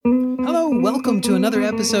welcome to another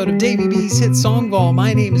episode of Davey B's Hit Song Vault.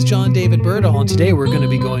 My name is John David Birdall, and today we're going to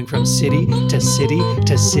be going from city to city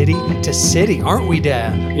to city to city, aren't we,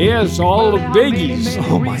 Dad? Yes, all the biggies.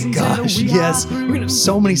 Oh my gosh, yes. We're going to have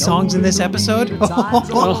so many songs in this episode.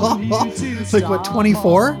 Like what,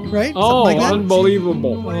 24, right? Oh, like that?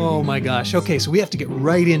 unbelievable. Oh my gosh. Okay, so we have to get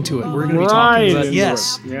right into it. We're going to be Right talking about, into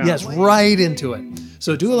yes, it. Yeah. yes, right into it.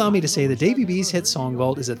 So do allow me to say that Davey B's Hit Song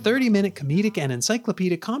Vault is a 30-minute comedic and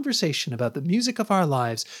encyclopedic conversation about the music of our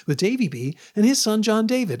lives with Davey B and his son John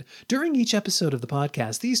David. During each episode of the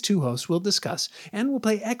podcast, these two hosts will discuss and will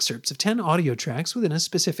play excerpts of 10 audio tracks within a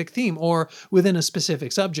specific theme or within a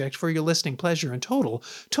specific subject for your listening pleasure and total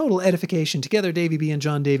edification. Together, Davey B and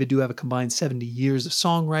John David do have a combined 70 years of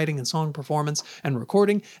songwriting and song performance and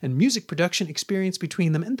recording and music production experience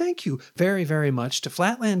between them. And thank you very, very much to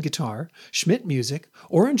Flatland Guitar, Schmidt Music,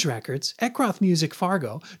 Orange Records, Eckroth Music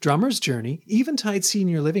Fargo, Drummer's Journey, Eventide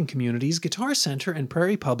Senior Living Communities, Guitar Center, and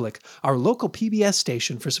Prairie Public, our local PBS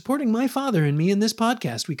station, for supporting my father and me in this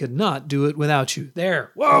podcast. We could not do it without you.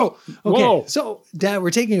 There. Whoa. Okay. Whoa. So, Dad,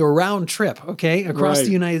 we're taking a round trip, okay, across Right.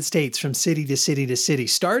 the United States from city to city to city,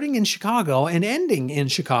 starting in Chicago and ending in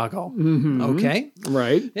Chicago. Mm-hmm. Okay?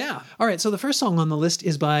 Right. Yeah. All right. So the first song on the list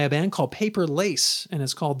is by a band called Paper Lace, and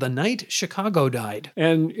it's called The Night Chicago Died.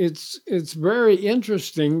 And it's very interesting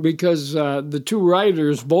because the two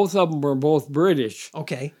writers, both of them were both British.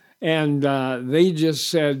 Okay. And they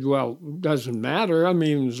just said, well, doesn't matter. I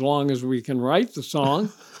mean, as long as we can write the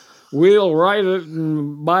song, we'll write it,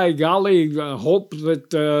 and by golly, hope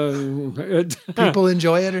that People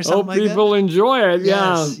enjoy it or something like that? people enjoy it.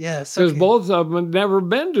 Yes, yeah. yes, Because okay. both of them had never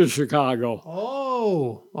been to Chicago.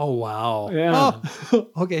 Oh wow. Yeah. Oh.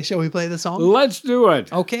 Okay, shall we play the song? Let's do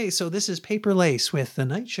it. Okay, so this is Paper Lace with The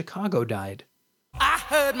Night Chicago Died. I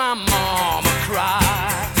heard my mama cry.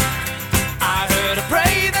 I heard her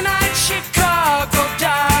pray the night Chicago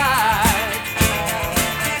died.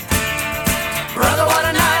 Brother, what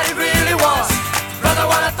a night it really was. Brother,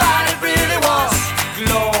 what I thought it really was.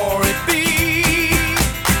 Glory be.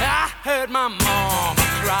 I heard my mama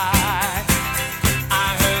cry.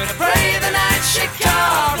 I heard her pray the night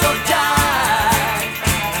Chicago died.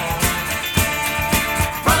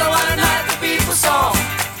 Brother, what a night the people saw.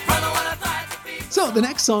 Brother, what a night the people So the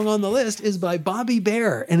next song on the list is by Bobby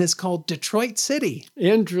Bear, and it's called Detroit City.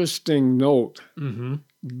 Interesting note. Mm-hmm.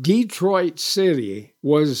 Detroit City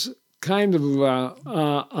was kind of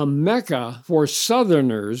a mecca for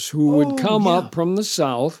Southerners who would come yeah. up from the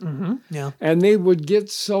South, Mm-hmm. Yeah. and they would get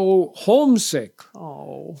so homesick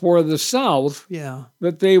Oh, for the South yeah.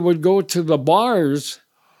 that they would go to the bars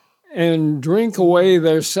and drink away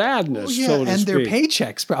their sadness, Yeah, so to and speak. their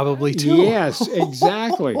paychecks probably too. Yes,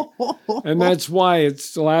 exactly. And that's why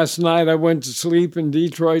it's last night I went to sleep in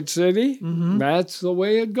Detroit City. Mm-hmm. That's the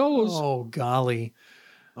way it goes. Oh, golly.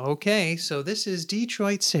 Okay, so this is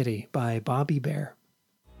Detroit City by Bobby Bear.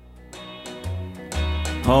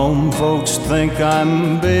 Home folks think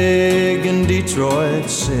I'm big in Detroit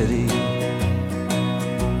City.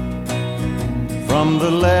 From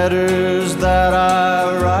the letters that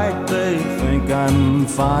I write, they think I'm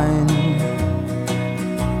fine.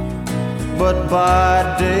 But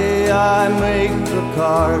by day I make the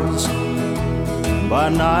cards, by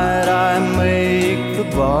night I make the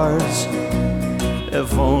bars.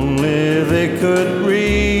 If only they could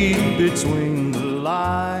read between the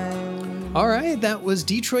lines. All right, that was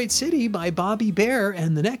Detroit City by Bobby Bear,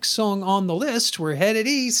 and the next song on the list, we're headed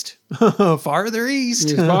east, farther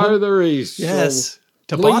east. It's farther east. Yes,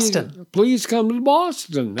 to please, Boston. Please come to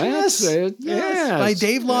Boston. That's Yes, it. yes, by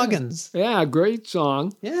Dave Loggins. Yeah, great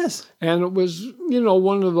song. Yes. And it was,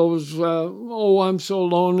 one of those, I'm so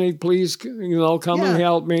lonely, please, come Yeah. and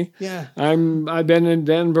help me. Yeah. I've been in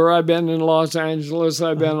Denver, I've been in Los Angeles,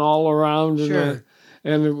 I've been all around. Sure.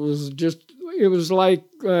 And it was like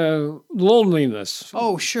loneliness.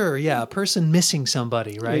 Oh, sure, yeah, a person missing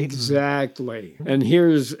somebody, right? Exactly. And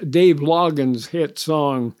here's Dave Loggins' hit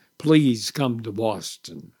song, Please Come to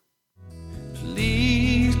Boston.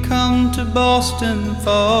 Please come to Boston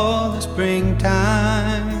for the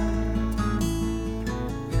springtime.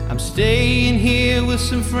 I'm staying here with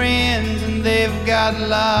some friends and they've got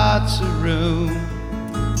lots of room.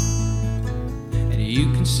 And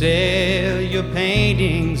you can sell your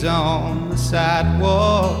paintings on the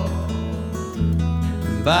sidewalk.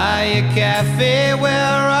 Buy a cafe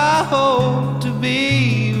where I hope to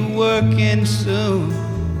be working soon.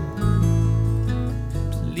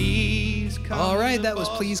 Please come. All right, that was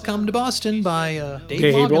Please Come to Boston by Dave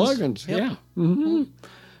Dave Loggins. Loggins, Yep. yeah.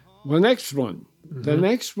 Mm-hmm. The next one. The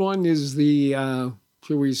next one is the,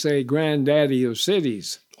 shall we say, granddaddy of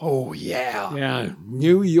cities. Oh, yeah. Yeah,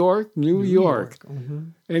 New York, New York.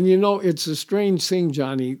 And it's a strange thing,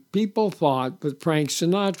 Johnny. People thought that Frank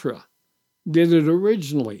Sinatra did it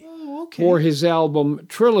originally for his album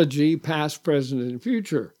Trilogy, Past, Present, and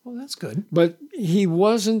Future. Well, that's good. But he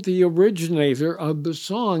wasn't the originator of the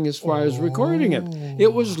song as far as recording it.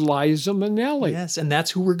 It was Liza Minnelli. Yes, and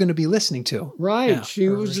that's who we're going to be listening to. Right. Yeah, She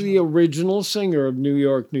was the original singer of New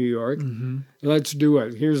York, New York. Let's do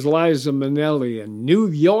it. Here's Liza Minnelli in New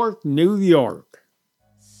York, New York.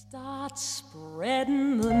 Start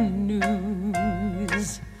spreading the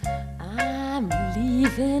news. I'm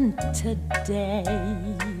leaving today.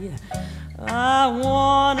 I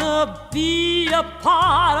wanna be a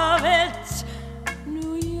part of it.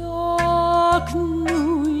 New York,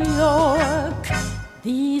 New York.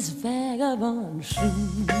 These vagabond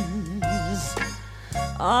shoes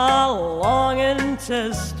are longing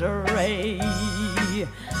to stray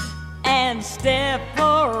and step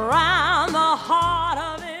around the heart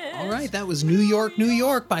of it. All right, that was New York, New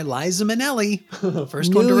York by Liza Minnelli.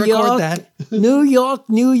 First one to record that. New York,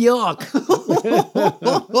 New York.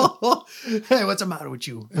 Hey, what's the matter with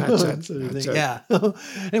you? That's it. Yeah.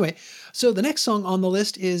 Anyway, so the next song on the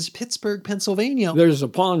list is Pittsburgh, Pennsylvania. There's a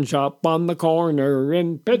pawn shop on the corner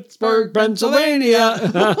in Pittsburgh, Pennsylvania.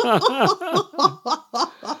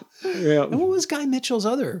 Yeah. And what was Guy Mitchell's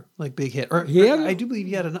other big hit? Or, He had- I do believe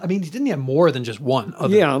he had he didn't have more than just one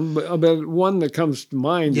other. Yeah, but one that comes to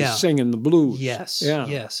mind is Singing the Blues. Yes. Yeah.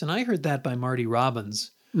 Yes. And I heard that by Marty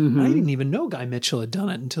Robbins. I didn't even know Guy Mitchell had done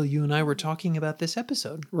it until you and I were talking about this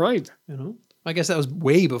episode. Right. I guess that was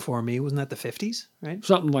way before me. Wasn't that the 50s, right?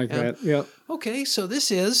 Something like that. Yeah. Okay, so this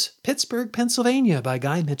is Pittsburgh, Pennsylvania by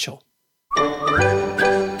Guy Mitchell.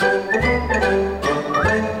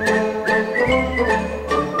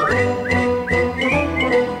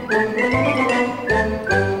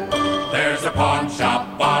 There's a pawn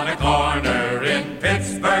shop on a corner in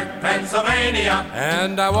Pittsburgh, Pennsylvania.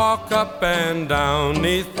 And I walk up and down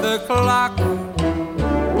neath the clock.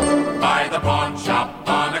 By the pawn shop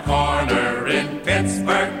on a corner in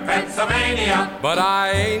Pittsburgh, Pennsylvania. But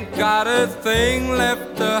I ain't got a thing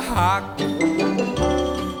left to hock.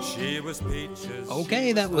 She was peaches.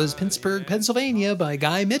 Okay, that was Pittsburgh, Pennsylvania by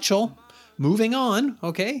Guy Mitchell. Moving on,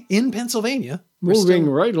 okay, in Pennsylvania. Moving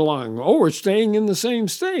right along. Oh, we're staying in the same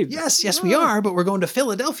state. Yes, we are, but we're going to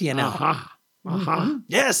Philadelphia now. Aha.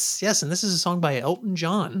 Yes, and this is a song by Elton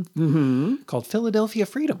John called Philadelphia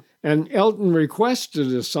Freedom. And Elton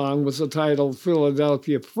requested a song with the title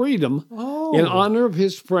Philadelphia Freedom in honor of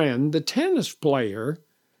his friend, the tennis player,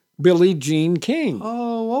 Billie Jean King.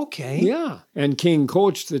 Oh, okay. Yeah. And King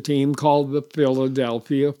coached the team called the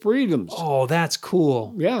Philadelphia Freedoms. Oh, that's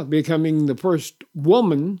cool. Yeah, becoming the first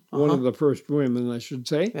woman, one of the first women, I should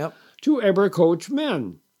say, Yep. to ever coach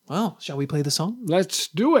men. Well, shall we play the song? Let's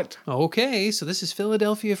do it. Okay, so this is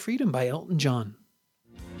Philadelphia Freedom by Elton John.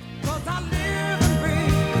 'Cause I live and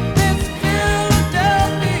breathe this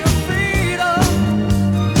Philadelphia freedom.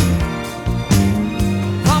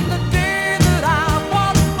 From the day that I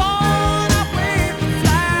was born, I waved the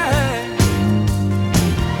flag.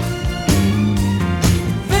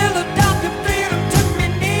 Philadelphia freedom took me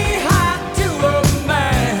knee-high to a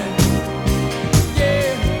man.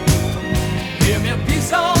 Yeah, give me a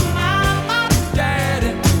piece of mind my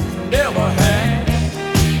daddy never had.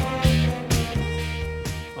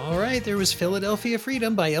 All right, there was Philadelphia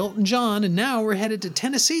Freedom by Elton John, and now we're headed to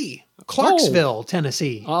Tennessee. Clarksville,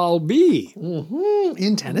 Tennessee. I'll be.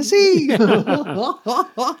 In Tennessee.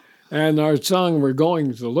 And our song we're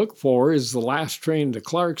going to look for is The Last Train to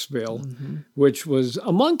Clarksville, which was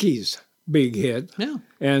a Monkees big hit. Yeah.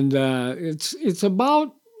 And it's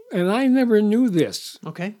about, and I never knew this,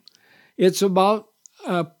 Okay. it's about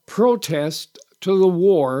a protest to the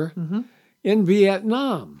war in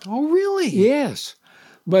Vietnam. Oh, really? Yes.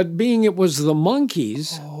 But being it was the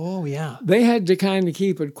Monkees, Oh, yeah. they had to kind of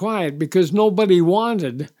keep it quiet because nobody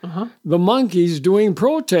wanted the Monkees doing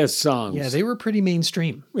protest songs. Yeah, they were pretty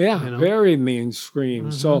mainstream. Yeah, very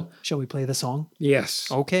mainstream. So, Shall we play the song?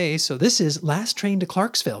 yes. Okay, so this is Last Train to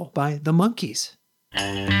Clarksville by the Monkees.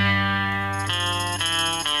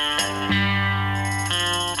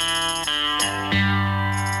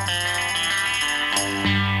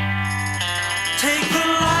 Take the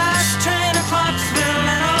last train to Clarksville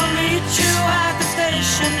and I'll meet you at the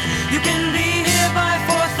station. You can be here by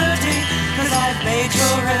 4:30, 'cause I've made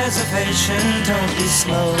your reservation. Don't be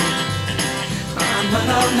slow.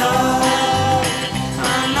 No.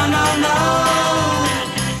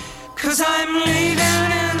 'Cause I'm leaving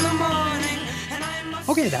in the morning and I must...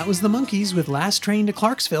 Okay, that was the Monkees with Last Train to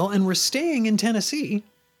Clarksville, and we're staying in Tennessee.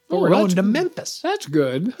 But we're going to Memphis. That's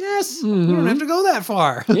good. Yes. We don't have to go that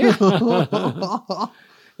far. Yeah.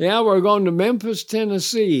 Yeah, we're going to Memphis,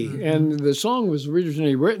 Tennessee. And the song was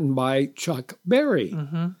originally written by Chuck Berry.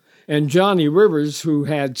 And Johnny Rivers, who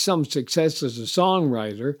had some success as a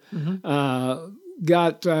songwriter,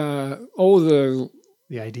 got, The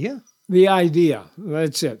idea? The idea,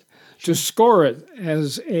 that's it, to score it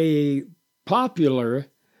as a popular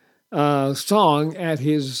song at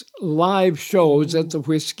his live shows at the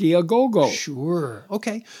Whiskey A Go-Go. Sure.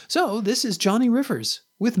 Okay. So this is Johnny Rivers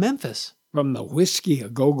with Memphis. From the Whiskey A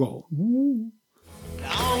Go-Go.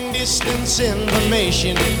 Long distance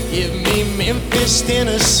information, give me Memphis,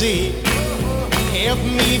 Tennessee. Help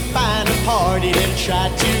me find a party that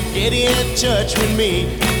tried to get in touch with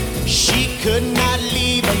me. She could not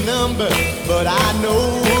leave a number, but I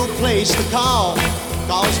know a place to call.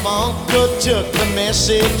 Cause my uncle took the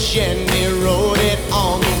message and he wrote it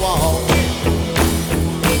on the wall.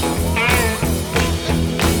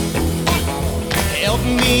 Help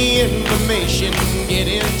me information, get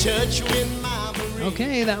in touch with my Marie.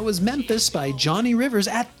 Okay, that was Memphis by Johnny Rivers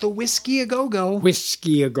at the Whiskey A Go-Go.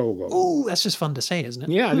 Whiskey A Go-Go. Ooh, that's just fun to say, isn't it?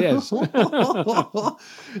 Yeah, it is. The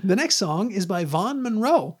next song is by Vaughn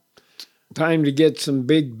Monroe. Time to get some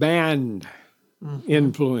big band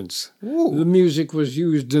influence. The music was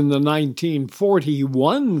used in the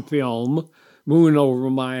 1941 film Moon Over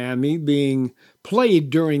Miami, being played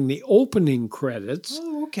during the opening credits.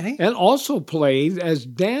 Oh, okay. And also played as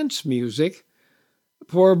dance music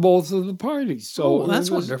for both of the parties. So that's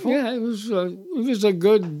wonderful. Yeah, it was a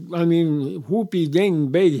good, whoopee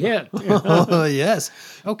ding big hit. Oh, yes.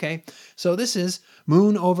 Okay, so this is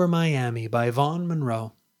Moon Over Miami by Vaughn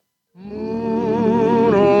Monroe.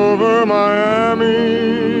 Moon over Miami,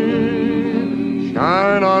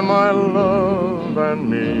 shine on my love and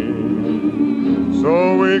me,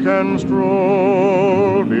 so we can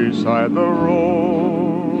stroll beside the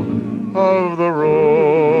road of the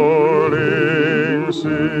rolling sea.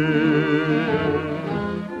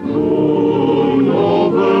 Moon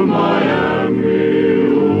over Miami,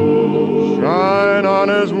 shine on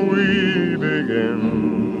as we begin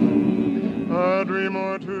a dream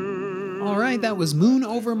or two. All right, that was Moon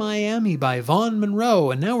Over Miami by Vaughn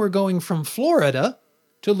Monroe, and now we're going from Florida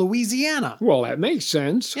to Louisiana. Well, that makes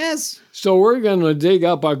sense. Yes. So we're going to dig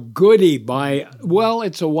up a goodie by,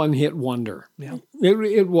 it's a one-hit wonder. Yeah.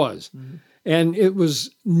 It was. And it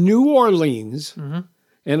was New Orleans, and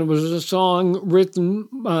it was a song written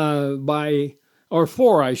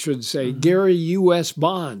for, I should say, Gary U.S.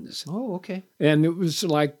 Bonds. Oh, okay. And it was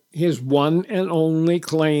like his one and only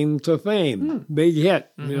claim to fame. Big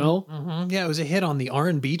hit, you know? Yeah, it was a hit on the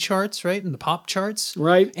R&B charts, right? And the pop charts.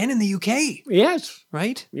 Right. And in the UK. Yes.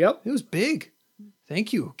 Right? Yep. It was big.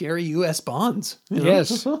 Thank you, Gary U.S. Bonds. You know?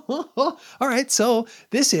 Yes. All right, so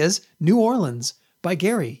this is New Orleans by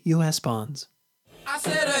Gary U.S. Bonds. I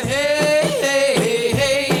said, hey, hey, hey,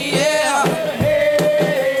 hey, yeah.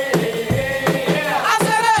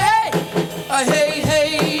 I said, hey,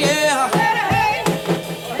 hey, yeah.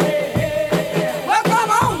 Well, come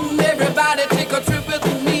on, everybody, take a trip with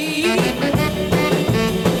me.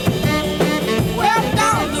 Well,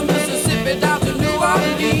 down the Mississippi, down to New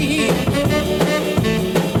Orleans.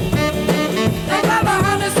 They got the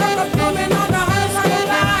honeysuckle blooming on the honeysuckle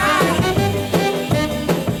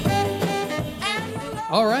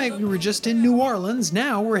vine. All right, we were just in New Orleans.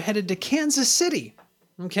 Now we're headed to Kansas City.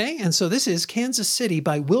 Okay, and so this is Kansas City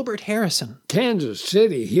by Wilbert Harrison. Kansas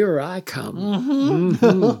City, here I come.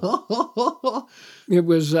 It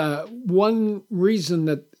was one reason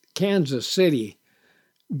that Kansas City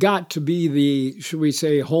got to be the, should we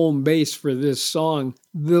say, home base for this song.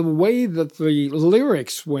 The way that the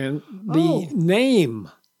lyrics went, the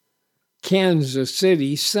name Kansas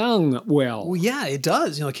City sung well. Well, yeah, it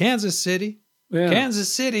does. You know, Kansas City. Yeah. Kansas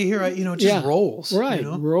City, here, it just rolls. Right,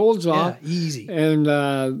 You know? rolls off. Yeah, easy. And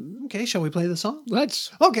Okay, shall we play the song? let's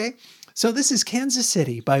Okay, so this is Kansas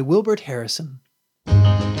City by Wilbert Harrison. Going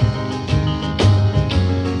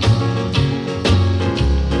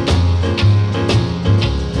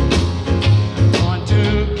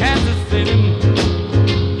to Kansas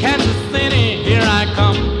City, here I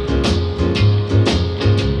come.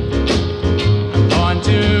 I'm going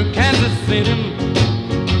to Kansas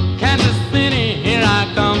City, here I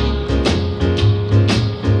come.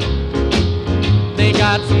 They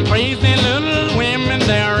got some crazy little women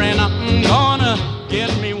there, and I'm gonna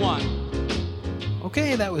get me one.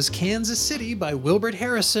 Okay, that was Kansas City by Wilbert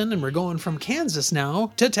Harrison, and we're going from Kansas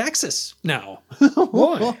now to Texas now.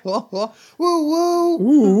 boy. Woo woo!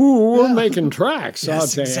 Ooh, we're making tracks, I'll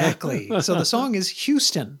Yes, tell you. exactly. So the song is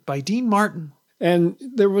Houston by Dean Martin. And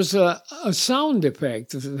there was a sound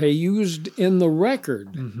effect that they used in the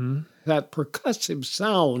record. That percussive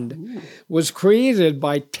sound was created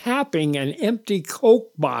by tapping an empty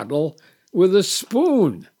Coke bottle with a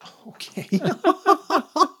spoon. Okay.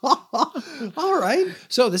 All right.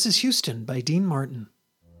 So this is Houston by Dean Martin.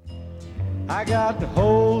 I got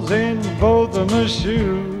holes in both of my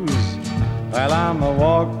shoes while I'm a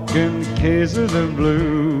walking case of the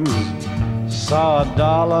blues. Saw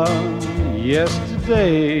 $1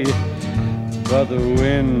 yesterday, but the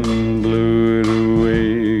wind blew it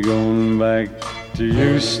away. Going back to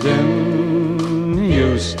Houston,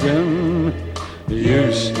 Houston,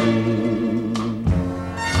 Houston.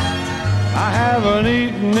 I haven't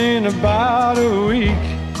eaten in about a week.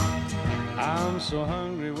 I'm so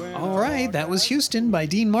hungry when... All right, that was Houston by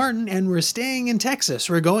Dean Martin, and we're staying in Texas.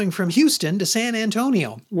 We're going from Houston to San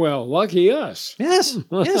Antonio. Well, lucky us. Yes,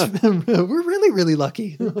 yes, we're really, really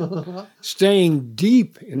lucky. Staying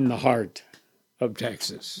deep in the heart of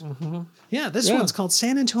Texas. Yeah, this one's called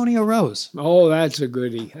San Antonio Rose. Oh, that's a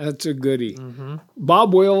goodie. That's a goodie.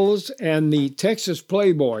 Bob Wills and the Texas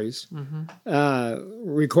Playboys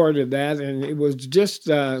recorded that, and it was just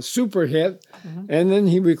a super hit. And then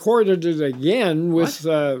he recorded it again with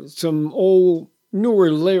some old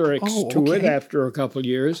newer lyrics to it after a couple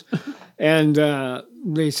years. And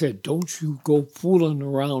they said, don't you go fooling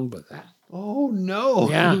around with that. Oh, no.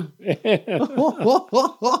 Yeah.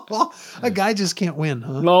 A guy just can't win,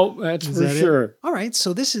 huh? No, that's for sure. All right,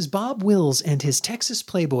 so this is Bob Wills and his Texas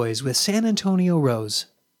Playboys with San Antonio Rose.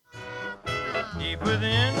 Deep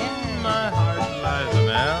within my heart lies a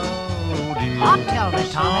melody. I'll tell the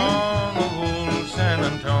Tommy. Song of old San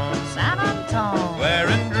Antonio. San Antonio. Where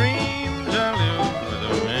in dreams I live with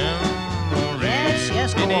a memory.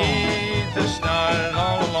 Yes, go on. Beneath the stars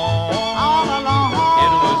all along. All along.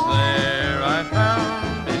 It was there I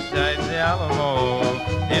found beside the Alamo.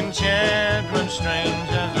 Enchantment strange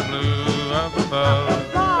as the blue up above.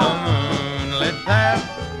 A moonlit path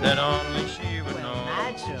that only she would know.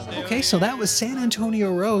 Okay, so that was San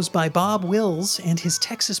Antonio Rose by Bob Wills and his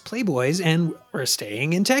Texas Playboys, and we're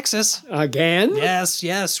staying in Texas. Again?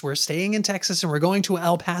 Yes, we're staying in Texas, and we're going to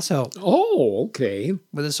El Paso Oh, okay.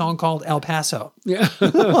 with a song called El Paso Yeah.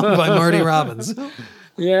 by Marty Robbins.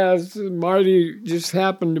 Yes, Marty just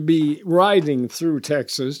happened to be riding through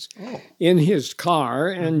Texas in his car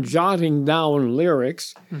and jotting down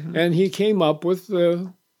lyrics, and he came up with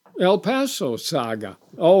the El Paso saga.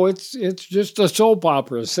 Oh, it's just a soap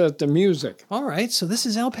opera set to music. All right, so this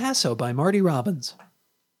is El Paso by Marty Robbins.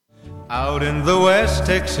 Out in the West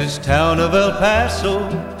Texas town of El Paso,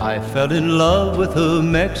 I fell in love with a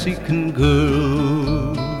Mexican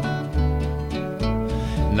girl.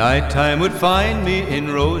 Nighttime would find me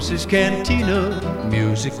in Rose's cantina.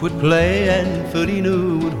 Music would play and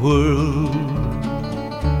Felina would whirl.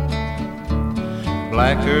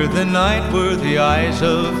 Blacker than night were the eyes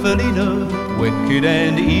of Felina, wicked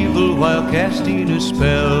and evil while casting a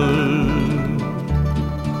spell.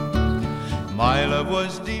 My love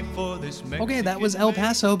was deep for this Mexican. Okay, that was El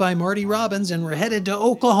Paso by Marty Robbins, and we're headed to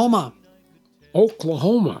Oklahoma.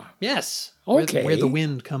 Oklahoma. Yes. Okay. Where the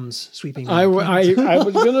wind comes sweeping. I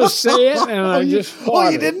was going to say it, and I just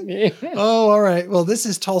thought you didn't? Yeah. Oh, all right. Well, this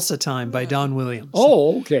is Tulsa Time by Don Williams.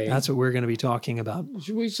 Oh, okay. That's what we're going to be talking about.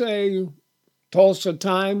 Should we say Tulsa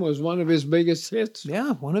Time was one of his biggest hits?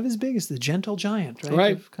 Yeah, one of his biggest, the gentle giant, right?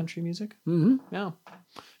 Right. Of country music. Mm-hmm. Yeah.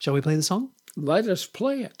 Shall we play the song? Let us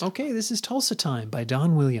play it. Okay, this is Tulsa Time by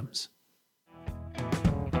Don Williams.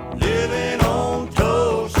 Living on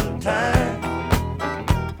Tulsa time.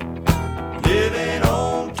 Living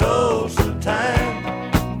on Tulsa time.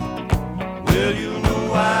 Well, you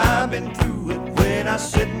know I've been through it when I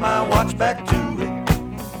set my watch back to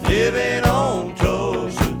it. Living on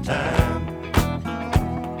Tulsa time.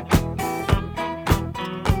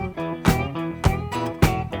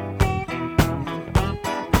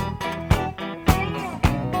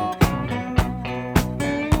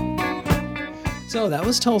 So that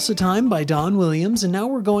was Tulsa Time by Don Williams, and now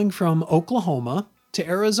we're going from Oklahoma to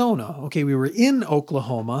Arizona. Okay, we were in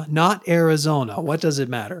Oklahoma, not Arizona. What does it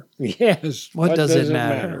matter? Yes. What does it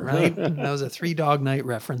matter, right? That was a Three Dog Night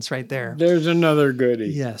reference right there. There's another goodie.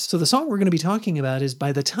 Yes. So the song we're going to be talking about is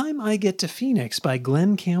By the Time I Get to Phoenix by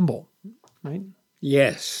Glenn Campbell, right?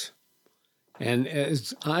 Yes. And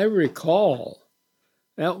as I recall,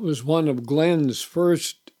 that was one of Glenn's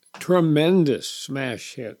first tremendous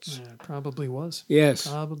smash hits. Yeah, it probably was. Yes.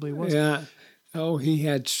 Probably was. Yeah. Oh, he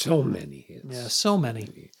had so many hits. Yeah, so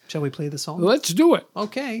many. Shall we play the song? Let's do it.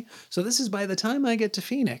 Okay. So this is By the Time I Get to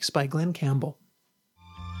Phoenix by Glenn Campbell.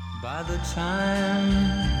 By the time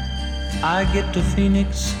I get to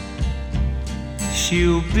Phoenix,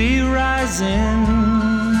 she'll be rising.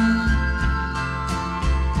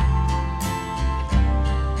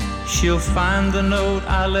 She'll find the note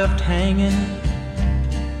I left hanging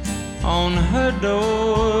on her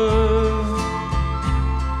door.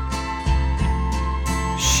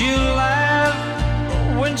 She'll laugh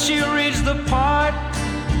when she reads the part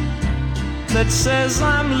that says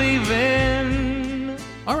I'm leaving.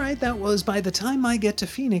 All right, that was By the Time I Get to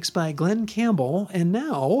Phoenix by Glenn Campbell, and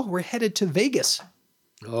now we're headed to Vegas.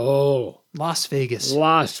 Oh. Las Vegas.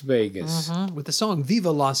 Las Vegas. With the song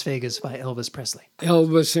Viva Las Vegas by Elvis Presley.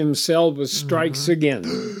 Elvis himself strikes again.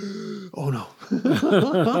 Oh, no.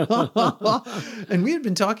 And we had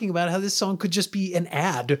been talking about how this song could just be an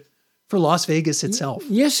ad for Las Vegas itself.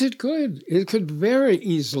 Yes, it could. It could very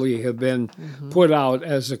easily have been put out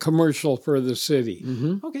as a commercial for the city.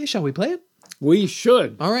 Okay, shall we play it? We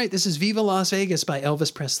should. All right, this is Viva Las Vegas by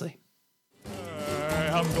Elvis Presley.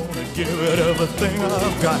 I'm gonna give it everything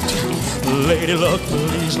I've got. Lady luck,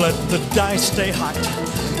 please let the dice stay hot.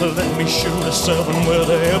 Let me shoot a 7 with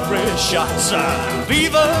every shot.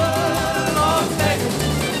 Viva Las Vegas.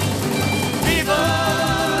 Viva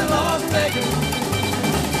Las Vegas.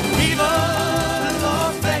 Viva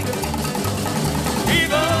Las Vegas.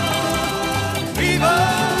 Viva, Viva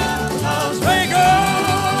Las Vegas.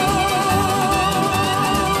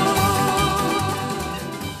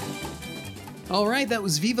 All right, that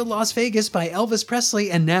was Viva Las Vegas by Elvis Presley,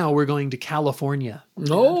 and now we're going to California.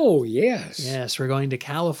 Oh, yes. Yes, we're going to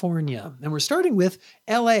California. And we're starting with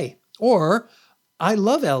L.A., or I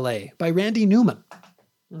Love L.A. by Randy Newman.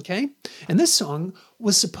 Okay? And this song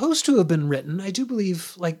was supposed to have been written, I do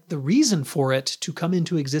believe, like the reason for it to come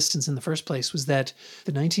into existence in the first place was that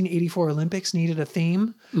the 1984 Olympics needed a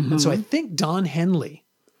theme. And so I think Don Henley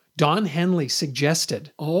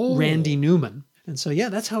suggested Randy Newman. And so, yeah,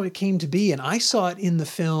 that's how it came to be. And I saw it in the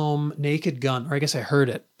film Naked Gun, or I guess I heard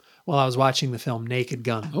it while I was watching the film Naked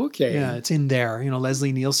Gun. Okay. Yeah, it's in there. You know,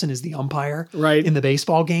 Leslie Nielsen is the umpire right in the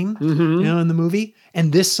baseball game, you know, in the movie.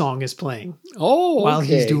 And this song is playing while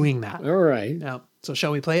he's doing that. All right. Yeah. So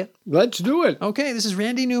shall we play it? Let's do it. Okay, this is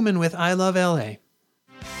Randy Newman with I Love L.A.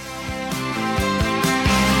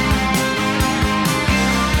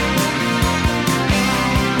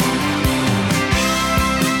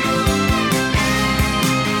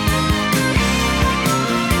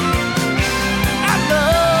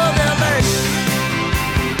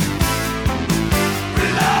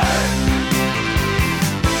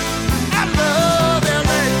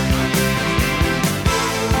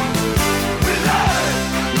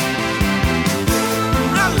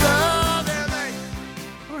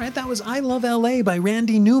 Was I Love L.A. by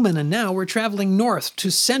Randy Newman, and now we're traveling north to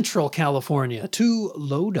Central California, to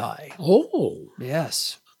Lodi. Oh.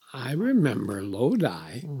 Yes. I remember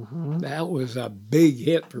Lodi. That was a big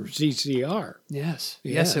hit for CCR. Yes.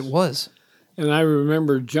 Yes, it was. And I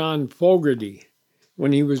remember John Fogerty,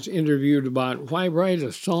 when he was interviewed about why write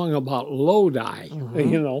a song about Lodi,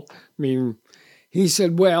 you know. I mean, he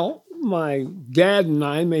said, well, my dad and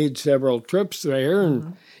I made several trips there,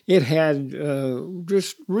 and it had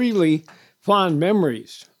just really fond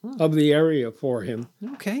memories of the area for him.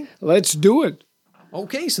 Okay. Let's do it.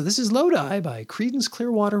 Okay, so this is Lodi by Creedence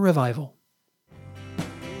Clearwater Revival.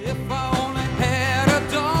 If I only had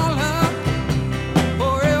 $1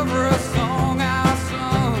 for every song I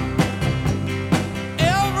sung,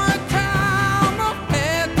 every time I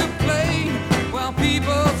had to play while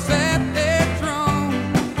people sat there drunk,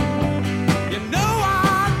 you know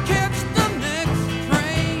I'd catch the next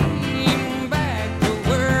train back to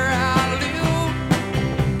where I live.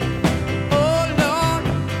 Oh Lord,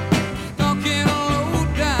 stuck in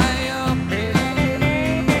Lodi.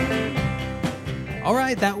 All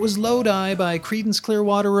right, that was Lodi by Creedence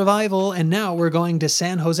Clearwater Revival, and now we're going to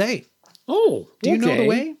San Jose. Oh, Do you know the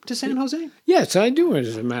way to San Jose? Yes, I do,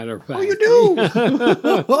 as a matter of fact. Oh, you do?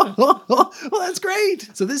 Well, that's great.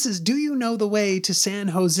 So this is Do You Know the Way to San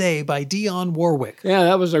Jose by Dionne Warwick. Yeah,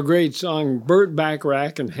 that was a great song. Burt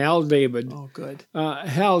Bacharach and Hal David. Oh, good.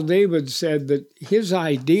 Hal David said that his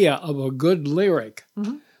idea of a good lyric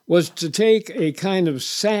was to take a kind of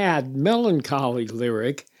sad, melancholy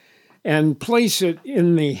lyric and place it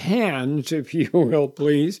in the hands, if you will,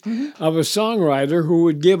 please, of a songwriter who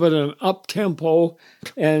would give it an up-tempo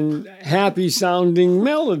and happy-sounding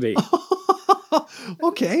melody.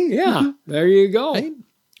 Okay. Yeah, there you go. Right?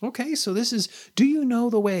 Okay, so this is Do You Know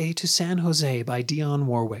the Way to San Jose by Dionne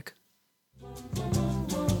Warwick.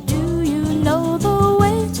 Do you know the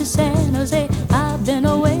way to San Jose? I've been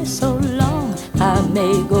away so long, I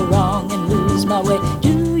may go wrong and lose my way.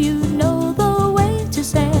 Do you know the way to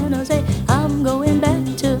San Jose? I'm going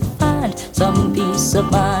back to find some peace of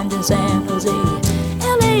mind in San Jose.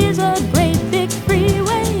 City's a great big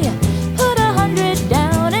freeway. Put 100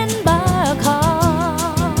 down and buy a car.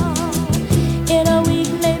 In a week,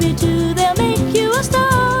 maybe two, they'll make you a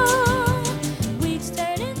star. Weeks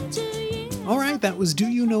turn into years. All right, that was Do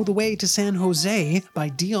You Know the Way to San Jose by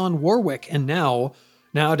Dionne Warwick. And now,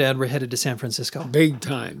 Dad, we're headed to San Francisco. Big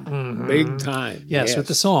time. Big time. Yes, with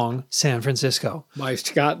the song San Francisco. By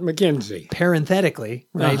Scott McKenzie. Parenthetically,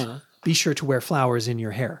 right? Be sure to wear flowers in your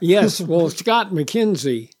hair. Yes, well, Scott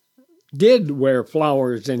McKenzie did wear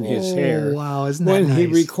flowers in his hair. Wow, isn't that when nice? he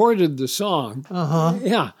recorded the song.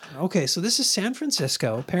 Yeah. Okay, so this is San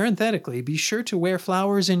Francisco. Parenthetically, be sure to wear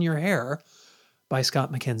flowers in your hair by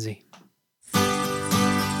Scott McKenzie.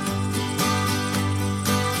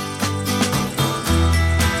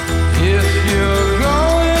 If you're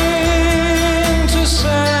going to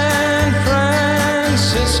San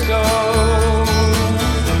Francisco,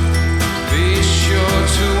 be sure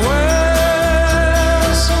to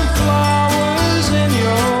wear some flowers in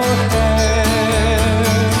your hair.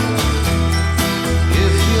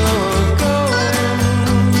 If you're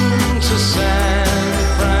going to San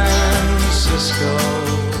Francisco.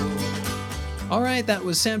 All right, that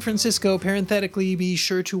was San Francisco. Parenthetically, be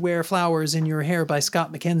sure to wear flowers in your hair by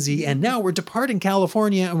Scott McKenzie. And now we're departing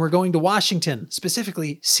California and we're going to Washington,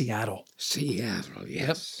 specifically Seattle. Seattle,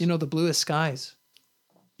 yes. You know, the bluest skies.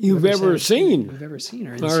 You've ever seen. You've ever seen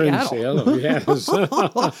her in Or in Seattle. Seattle, yes.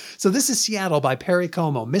 So this is Seattle by Perry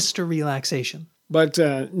Como, Mr. Relaxation. But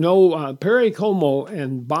no, Perry Como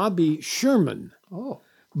and Bobby Sherman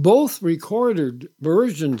both recorded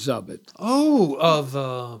versions of it. Oh, of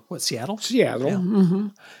what, Seattle? Seattle. Yeah. Mm-hmm.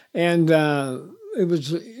 And it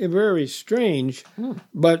was very strange,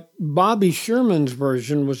 but Bobby Sherman's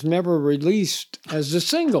version was never released as a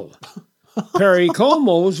single. Perry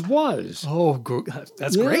Como's was. Oh,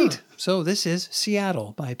 that's great. So this is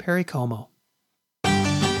Seattle by Perry Como.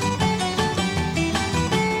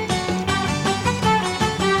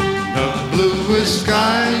 The bluest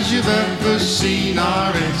skies you've ever seen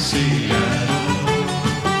are in Seattle,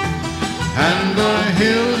 and the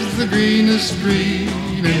hills the greenest green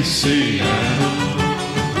in Seattle.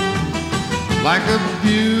 Like a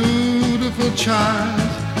beautiful child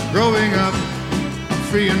growing up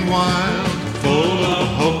free and wild, full of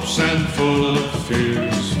hopes and full of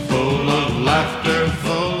fears, full of laughter,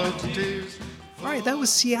 full of tears. All right, that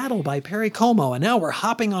was Seattle by Perry Como. And now we're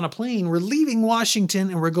hopping on a plane. We're leaving Washington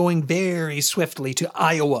and we're going very swiftly to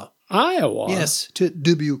Iowa. Iowa? Yes, to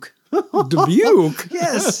Dubuque. Dubuque?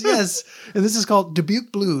 Yes. And this is called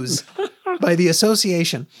Dubuque Blues by The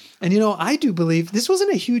Association. And, you know, I do believe this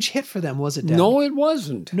wasn't a huge hit for them, was it, Dad? No, it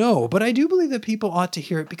wasn't. No, but I do believe that people ought to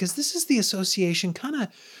hear it because this is The Association kind of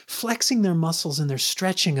flexing their muscles and they're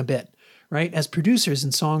stretching a bit, right, as producers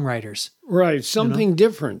and songwriters. Right, something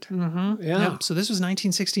different. Mm-hmm. Yeah. So this was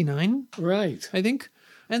 1969. Right. I think.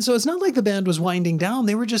 And so it's not like the band was winding down.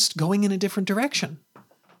 They were just going in a different direction,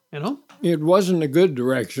 you know? It wasn't a good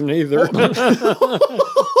direction either.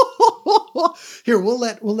 Here, we'll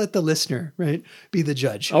let the listener, right, be the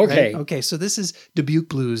judge. Okay. Right? Okay, so this is Dubuque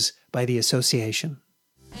Blues by The Association.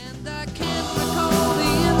 And I can't recall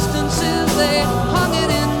the instances they hung it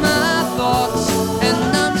in my thoughts, and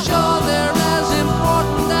I'm sure they're as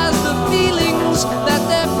important as the feelings that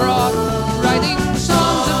they brought. Writing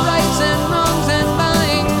songs of rights and wrongs and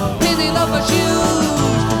buying penny lover shoes.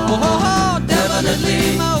 Oh,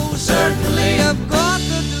 definitely, most certainly, I've got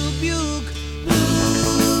the Dubuque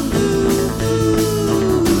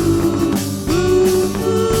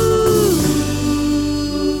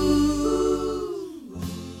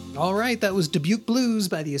All right, that was Dubuque Blues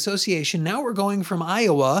by The Association. Now we're going from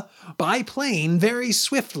Iowa by plane very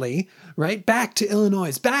swiftly, right, back to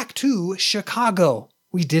Illinois, back to Chicago.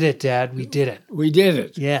 We did it, Dad. We did it. We did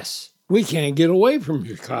it. Yes. We can't get away from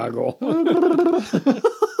Chicago. No.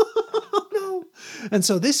 And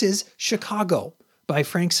so this is Chicago by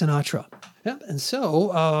Frank Sinatra. Yep. And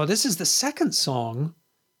so this is the second song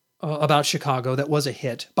about Chicago that was a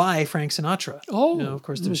hit by Frank Sinatra. Oh, you know, of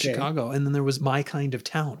course, there's okay. Chicago. And then there was My Kind of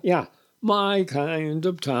Town. Yeah. My kind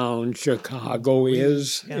of town, Chicago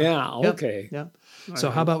is. Yeah, Yep. okay. Yep.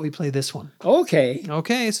 So how about we play this one? Okay.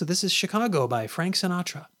 Okay, so this is Chicago by Frank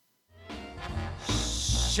Sinatra.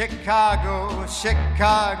 Chicago,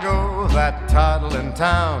 Chicago, that toddling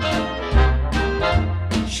town.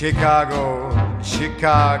 Chicago,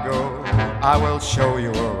 Chicago, I will show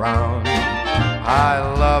you around. I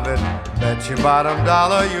love it, bet your bottom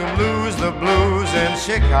dollar you lose the blues in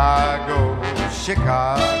Chicago,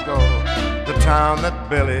 Chicago, the town that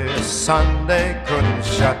Billy Sunday couldn't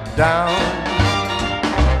shut down.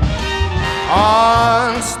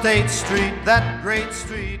 On State Street, that great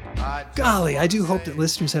street Golly, I do hope that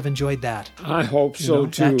listeners have enjoyed that. I hope so,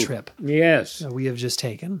 too. That trip. Yes. That we have just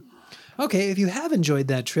taken. Okay, if you have enjoyed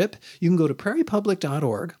that trip, you can go to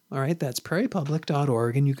prairiepublic.org. All right, that's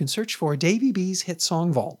prairiepublic.org, and you can search for Davey B's Hit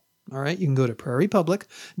Song Vault. All right, you can go to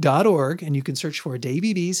prairiepublic.org, and you can search for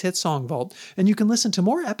Davey B's Hit Song Vault, and you can listen to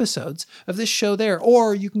more episodes of this show there,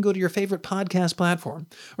 or you can go to your favorite podcast platform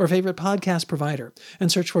or favorite podcast provider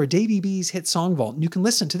and search for Davey B's Hit Song Vault, and you can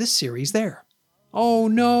listen to this series there. Oh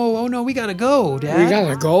no, we gotta go, Dad. We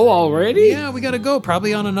gotta go already? Yeah, we gotta go.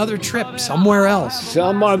 Probably on another trip somewhere else.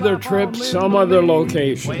 Some other trip, some other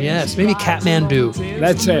location. Yes, maybe Kathmandu.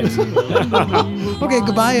 That's it. Okay,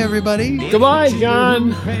 goodbye, everybody. Goodbye,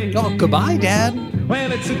 John. Oh, goodbye, Dad.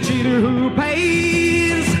 Well, it's a cheater who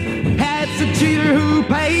pays. It's a cheater who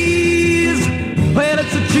pays. Well,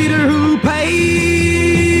 it's a cheater who pays.